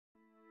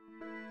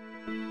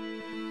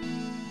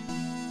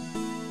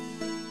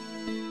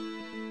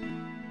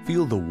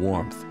Feel the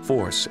warmth,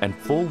 force, and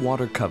full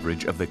water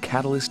coverage of the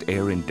Katalyst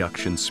Air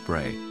Induction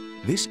Spray.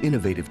 This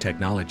innovative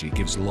technology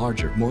gives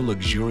larger, more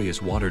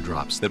luxurious water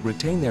drops that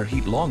retain their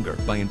heat longer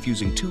by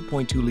infusing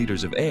 2.2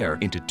 liters of air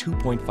into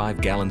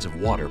 2.5 gallons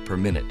of water per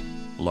minute.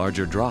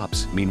 Larger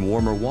drops mean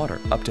warmer water,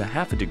 up to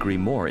half a degree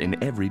more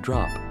in every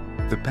drop.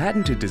 The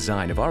patented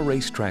design of our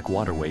Racetrack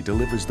waterway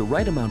delivers the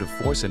right amount of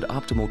force and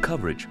optimal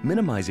coverage,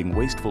 minimizing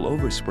wasteful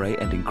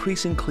overspray and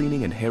increasing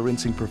cleaning and hair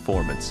rinsing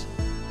performance.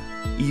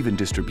 Even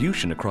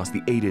distribution across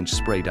the 8-inch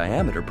spray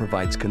diameter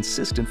provides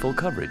consistent full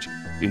coverage,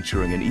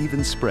 ensuring an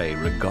even spray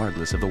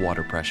regardless of the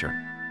water pressure.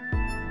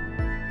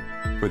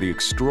 For the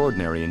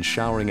extraordinary in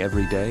showering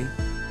every day,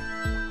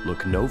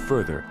 look no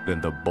further than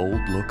the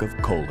bold look of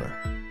Kohler.